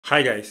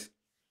Hi guys,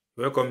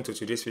 welcome to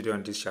today's video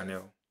on this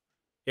channel.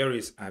 Here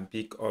is a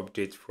big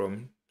update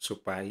from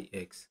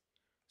SuperEX.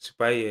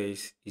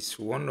 SuperEX is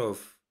one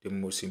of the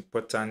most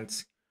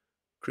important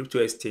crypto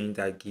exchange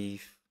that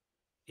give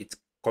its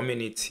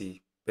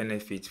community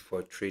benefit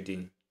for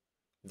trading.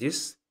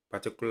 This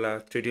particular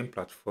trading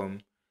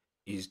platform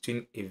is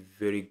doing a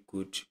very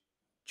good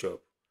job.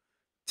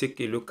 Take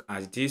a look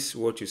at this,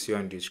 what you see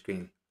on the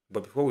screen.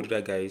 But before we do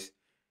that guys,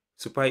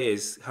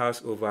 SuperEX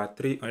has over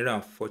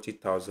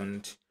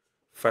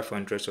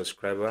 340,500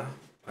 subscribers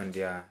on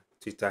their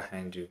Twitter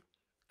handle.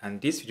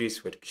 And this video is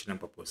for educational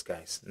purpose,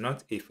 guys,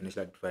 not a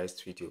financial advice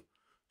video.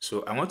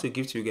 So I want to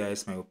give to you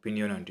guys my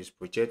opinion on this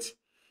project.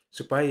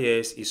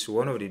 SuperEX is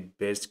one of the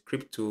best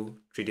crypto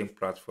trading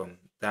platform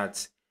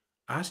that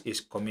has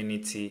its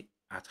community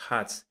at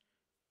heart.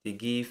 They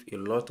give a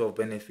lot of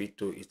benefit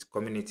to its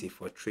community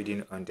for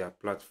trading on their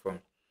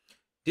platform.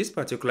 This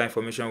particular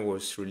information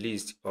was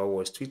released or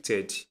was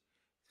tweeted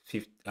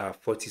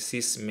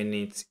 46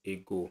 minutes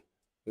ago.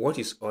 What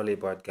it's all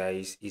about,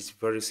 guys, is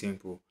very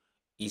simple.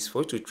 It's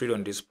for you to trade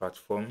on this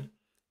platform,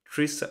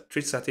 trade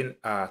certain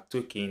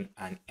token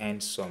and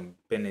earn some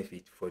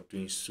benefit for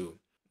doing so.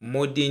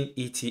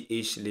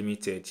 MOODENGETH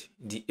Limited,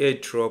 the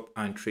airdrop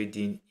and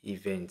trading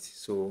event.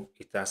 So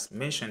it has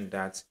mentioned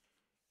that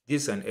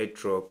this is an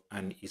airdrop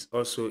and is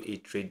also a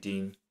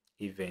trading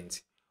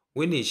event.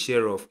 Win a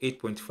share of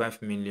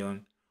 8.5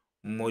 million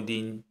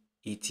modern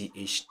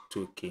ETH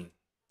token.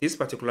 This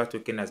particular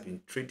token has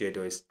been traded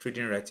or is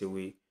trading right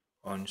away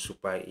on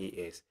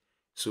SuperEX.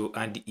 So,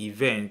 and the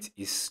event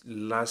is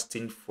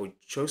lasting for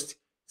just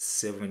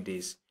 7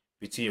 days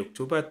between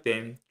October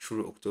 10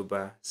 through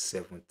October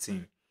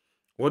 17.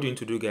 What you need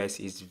to do, guys,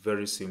 is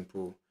very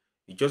simple.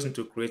 You just need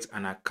to create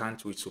an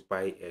account with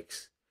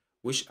SuperEX,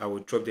 which I will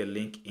drop the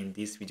link in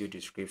this video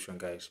description,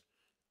 guys.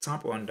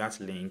 Tap on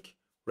that link,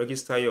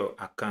 register your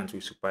account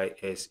with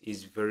SuperEX.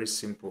 Is very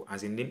simple,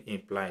 as the name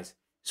implies,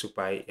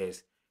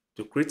 SuperEX.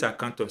 To create an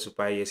account on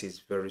SuperEX is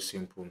very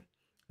simple.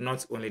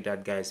 Not only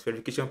that, guys,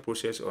 verification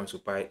process on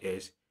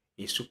SuperEX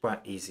is super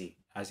easy,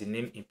 as the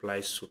name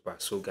implies super.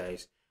 So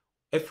guys,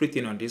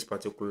 everything on this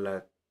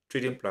particular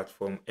trading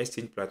platform,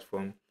 exchange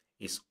platform,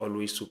 is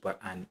always super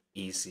and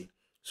easy.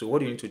 So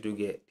what you need to do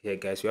here,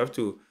 guys, you have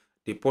to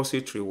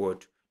deposit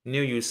reward.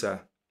 New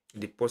user,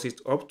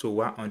 deposit up to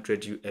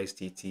 100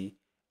 USDT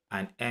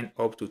and earn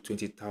up to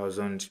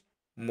 20,000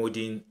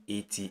 modern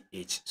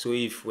ETH. So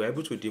if we're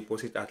able to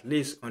deposit at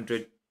least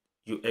 100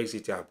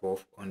 USDT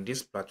above on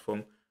this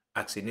platform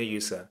as a new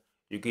user,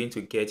 you're going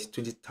to get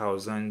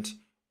 20,000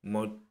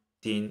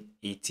 modern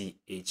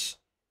ETH.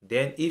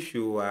 Then if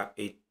you are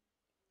a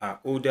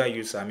older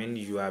user, I mean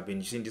you have been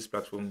using this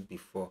platform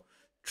before,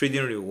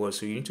 trading rewards,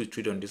 so you need to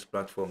trade on this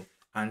platform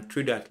and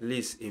trade at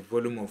least a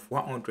volume of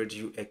 100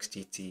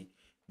 USDT,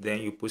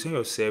 then you position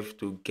yourself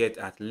to get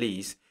at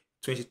least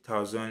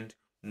 20,000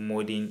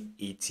 modern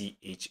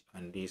ETH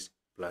on this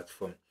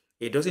platform.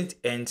 It doesn't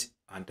end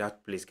at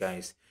that place,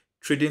 guys.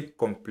 Trading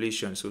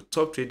completion, so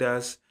top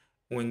traders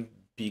win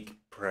big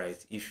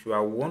prize. If you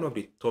are one of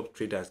the top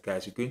traders,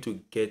 guys, you're going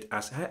to get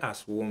as high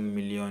as 1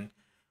 million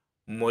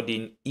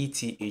modern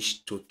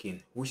ETH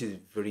token, which is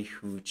very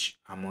huge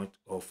amount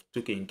of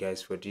token,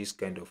 guys, for this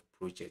kind of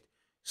project.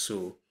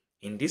 So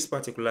in this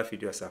particular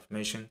video, as I've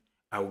mentioned,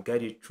 I will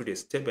guide you through the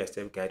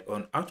step-by-step guide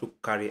on how to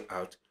carry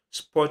out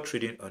spot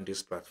trading on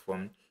this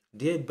platform,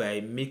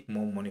 thereby make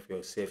more money for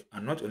yourself,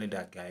 and not only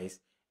that, guys,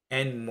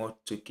 earn more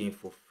token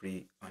for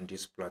free on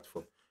this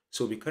platform.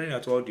 So we're carrying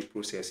out all the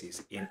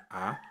processes in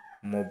our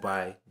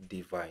mobile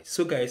device.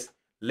 So guys,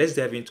 let's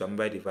dive into a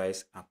mobile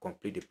device and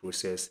complete the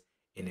process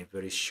in a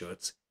very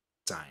short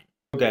time.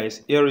 So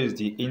guys, here is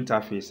the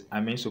interface,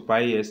 I mean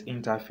SuperEX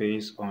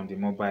interface on the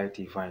mobile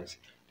device.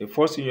 The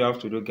first thing you have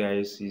to do,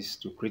 guys, is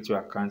to create your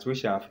account,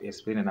 which I have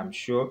explained, and I'm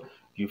sure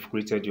you've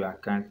created your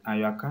account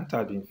and your account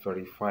has been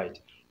verified,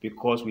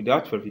 because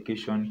without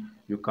verification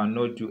you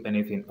cannot do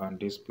anything on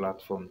this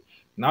platform.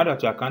 Now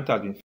that your account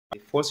has been verified, the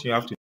first thing you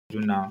have to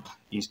do now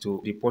is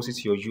to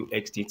deposit your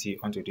UXDT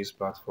onto this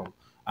platform,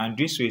 and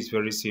this way is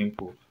very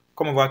simple.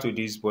 Come over to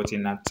this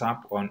button and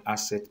tap on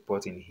asset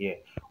button here.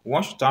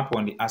 Once you tap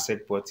on the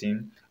asset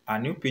button, a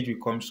new page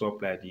will come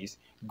up like this.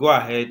 Go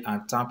ahead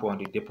and tap on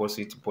the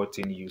deposit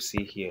button you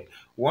see here.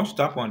 Once you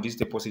tap on this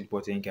deposit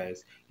button,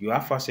 guys, you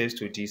have access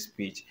to this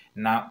page.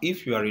 Now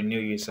if you are a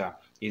new user,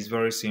 it's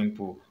very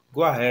simple.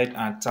 Go ahead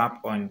and tap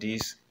on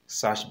this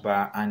search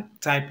bar and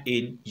type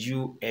in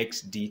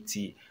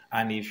UXDT,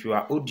 and if you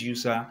are old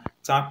user,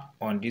 tap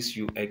on this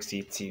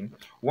UXDT.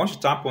 Once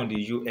you tap on the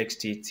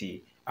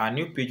UXDT, a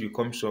new page will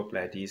come up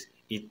like this.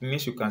 It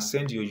means you can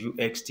send your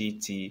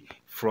UXDT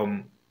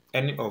from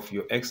any of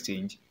your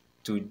exchange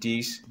to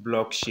these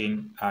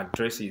blockchain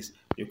addresses.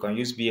 You can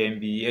use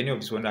BNB, any of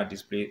this one that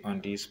displayed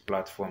on this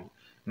platform.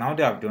 Now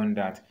that I've done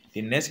that,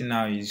 the next thing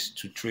now is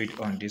to trade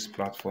on this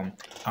platform.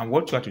 And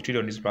what you have to trade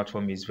on this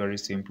platform is very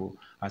simple.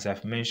 As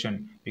I've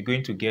mentioned, we're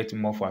going to get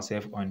more for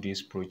ourselves on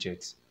this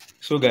project.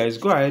 So guys,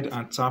 go ahead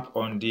and tap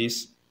on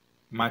this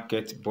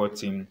market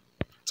button.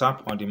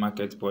 Tap on the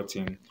market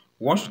button.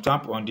 Once you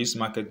tap on this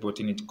market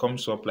button, it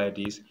comes up like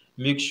this.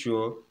 Make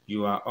sure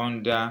you are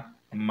under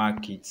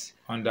market,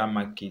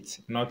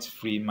 not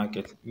free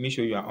market. Make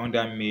sure you are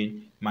under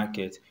main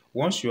market.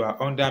 Once you are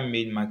under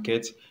main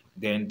market,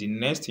 then the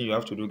next thing you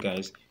have to do,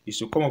 guys, is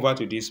to come over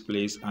to this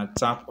place and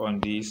tap on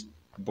this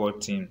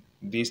button,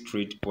 this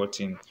trade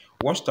button.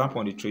 Once you tap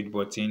on the trade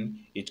button,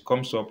 it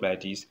comes up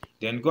like this.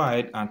 Then go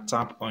ahead and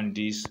tap on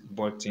this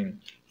button.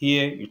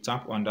 Here you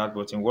tap on that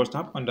button. Once you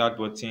tap on that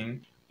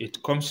button,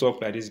 it comes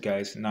up like this,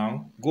 guys.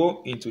 Now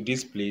go into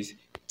this place,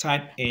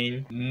 type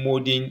in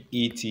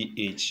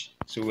MOODENGETH.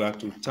 So we have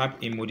to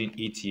type in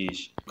MOODENGETH. You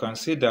can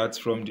see that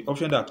from the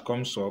option that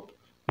comes up,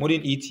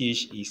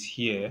 MOODENGETH is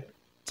here.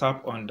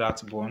 Tap on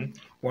that one.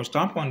 Once you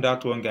tap on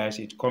that one, guys,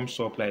 it comes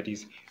up like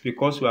this.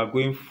 Because we are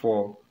going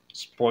for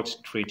spot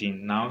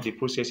trading, now the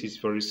process is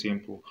very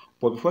simple.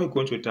 But before you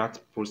go into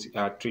that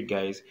trade,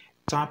 guys,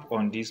 tap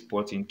on this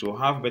button to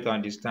have better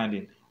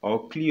understanding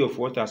or clue of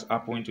what has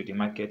happened to the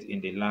market in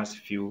the last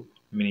few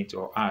minutes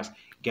or hours.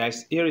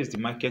 Guys, here is the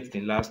market in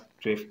the last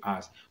 12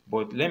 hours,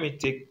 but let me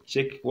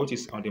check what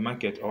is on the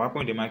market or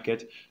happened in the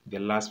market in the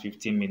last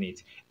 15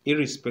 minutes.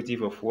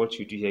 Irrespective of what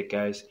you do here,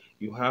 guys,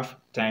 you have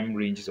time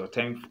ranges or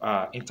time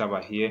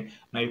interval here.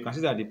 Now you can see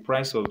that the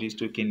price of this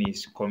token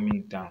is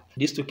coming down.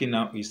 This token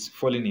now is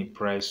falling in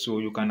price, so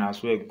you can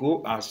as well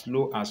go as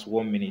low as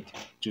 1 minute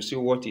to see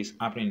what is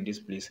happening in this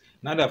place.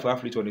 Now that we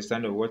have to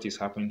understand what is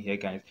happening here,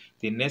 guys,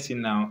 the next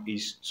thing now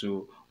is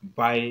to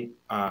buy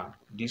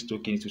this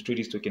token, to trade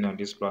this token on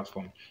this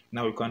platform.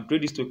 Now you can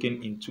trade this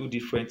token in two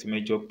different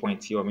major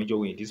points here, or major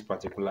way in this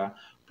particular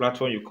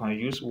platform. You can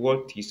use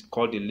what is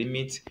called the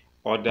limit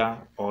order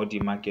or the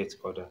market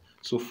order.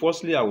 So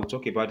firstly, I will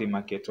talk about the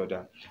market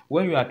order.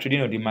 When you are trading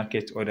on the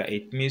market order,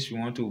 it means you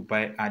want to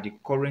buy at the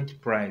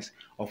current price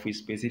of a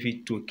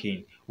specific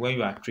token when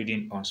you are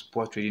trading on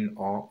spot trading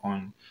or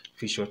on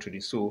future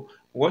trading. So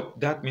what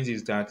that means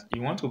is that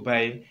you want to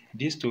buy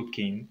this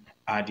token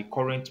at the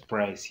current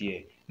price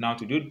here. Now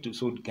to do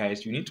so,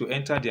 guys, you need to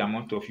enter the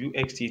amount of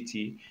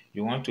USDT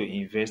you want to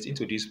invest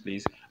into this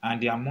place, and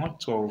the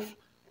amount of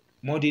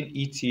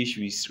MOODENGETH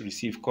you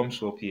receive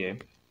comes up here.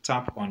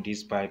 Tap on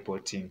this buy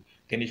button.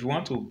 Then if you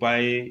want to buy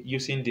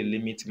using the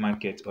limit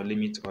market or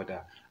limit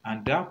order,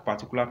 and that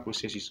particular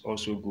process is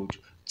also good,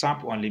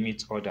 tap on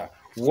limit order.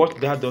 What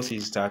that does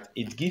is that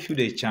it gives you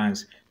the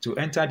chance to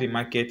enter the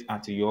market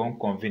at your own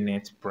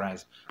convenient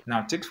price.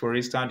 Now take for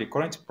instance, the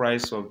current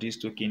price of this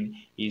token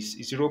is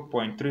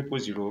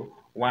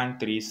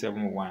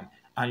 0.3001371,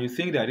 and you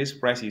think that this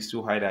price is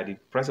too high, that the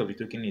price of the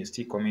token is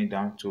still coming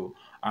down to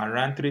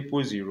around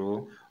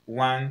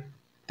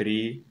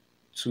 0.0001320.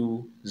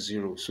 So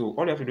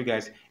all you have to do,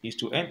 guys, is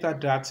to enter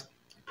that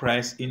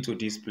price into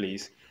this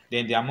place,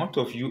 then the amount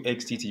of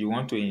USDT you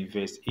want to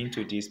invest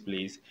into this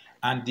place,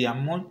 and the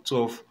amount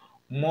of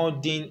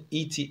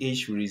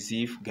MOODENGETH you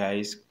receive,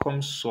 guys,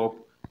 comes up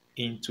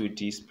into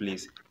this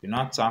place. You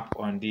now tap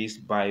on this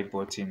buy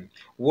button.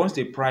 Once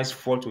the price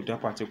falls to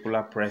that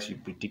particular price you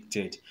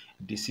predicted,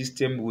 the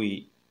system will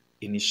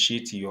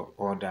initiate your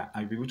order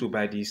and be able to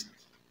buy this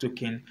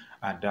token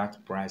at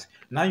that price.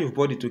 Now you've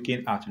bought the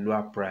token at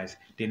lower price.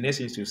 The next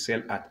is to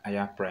sell at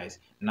higher price.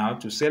 Now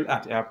to sell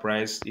at higher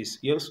price is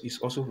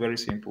also very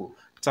simple.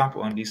 Tap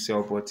on this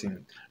sell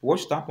button.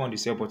 Once you tap on the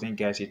sell button,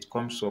 guys, it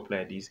comes up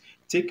like this.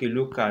 Take a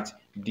look at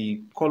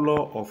the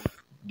color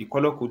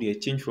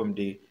could change from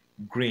the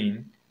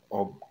green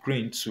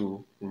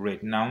to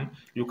red. Now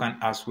you can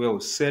as well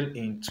sell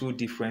in two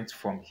different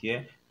forms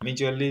here,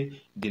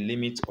 majorly the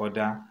limit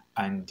order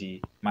and the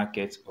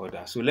market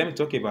order. So let me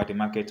talk about the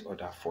market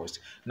order first.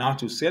 Now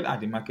to sell at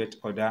the market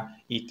order,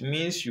 it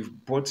means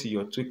you've bought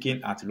your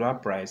token at lower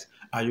price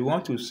and you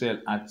want to sell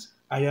at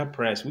higher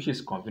price, which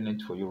is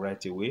convenient for you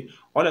right away.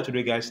 All I have to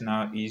do, guys,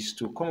 now is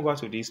to come over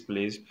to this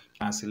place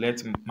and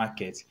select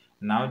market.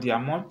 Now the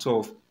amount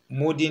of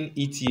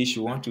MOODENGETH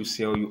you want to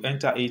sell, you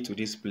enter it to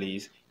this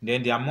place.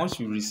 Then the amount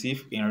you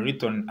receive in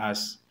return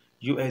as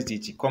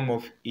USDT come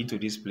off into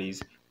this place.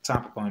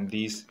 Tap on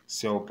this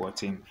sell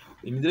button.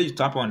 Immediately you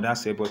tap on that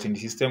sell button, the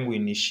system will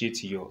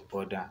initiate your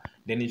order.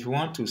 Then if you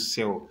want to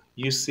sell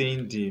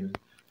using the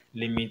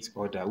limit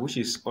order, which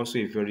is also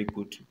a very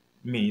good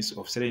means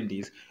of selling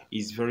this,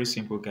 is very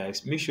simple,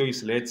 guys. Make sure you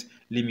select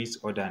limit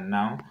order.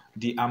 Now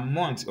the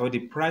amount or the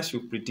price you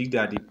predict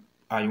that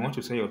you want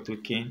to sell your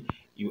token,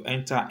 you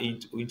enter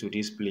into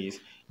this place.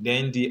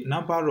 Then the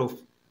number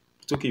of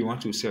token you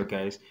want to sell,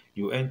 guys,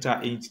 you enter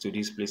into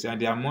this place,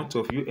 and the amount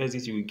of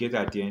USDT you will get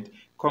at the end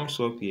comes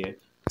up here.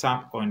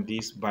 Tap on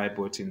this buy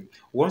button.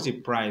 Once the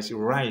price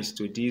rise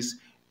to this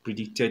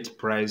predicted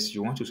price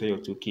you want to sell your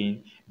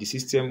token, the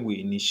system will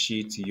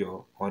initiate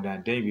your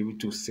order. Then you'll be able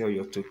to sell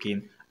your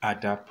token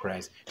at that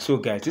price. So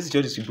guys, this is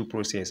just a simple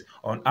process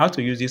on how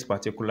to use this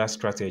particular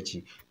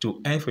strategy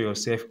to earn for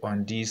yourself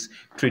on this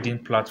trading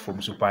platform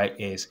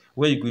SuperEX,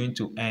 where you're going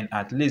to earn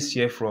at least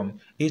here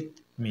from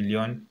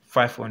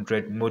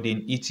 1,500,000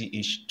 Moodeng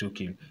ETH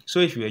token. So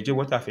if you enjoy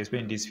what I've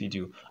explained in this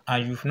video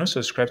and you've not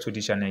subscribed to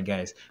this channel,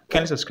 guys,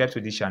 kindly subscribe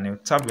to this channel,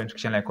 tap the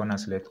notification icon and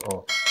select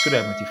all so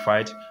that you're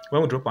notified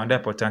when we drop another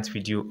important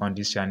video on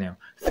this channel.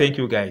 Thank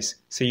you, guys.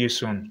 See you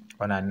soon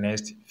on our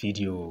next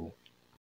video.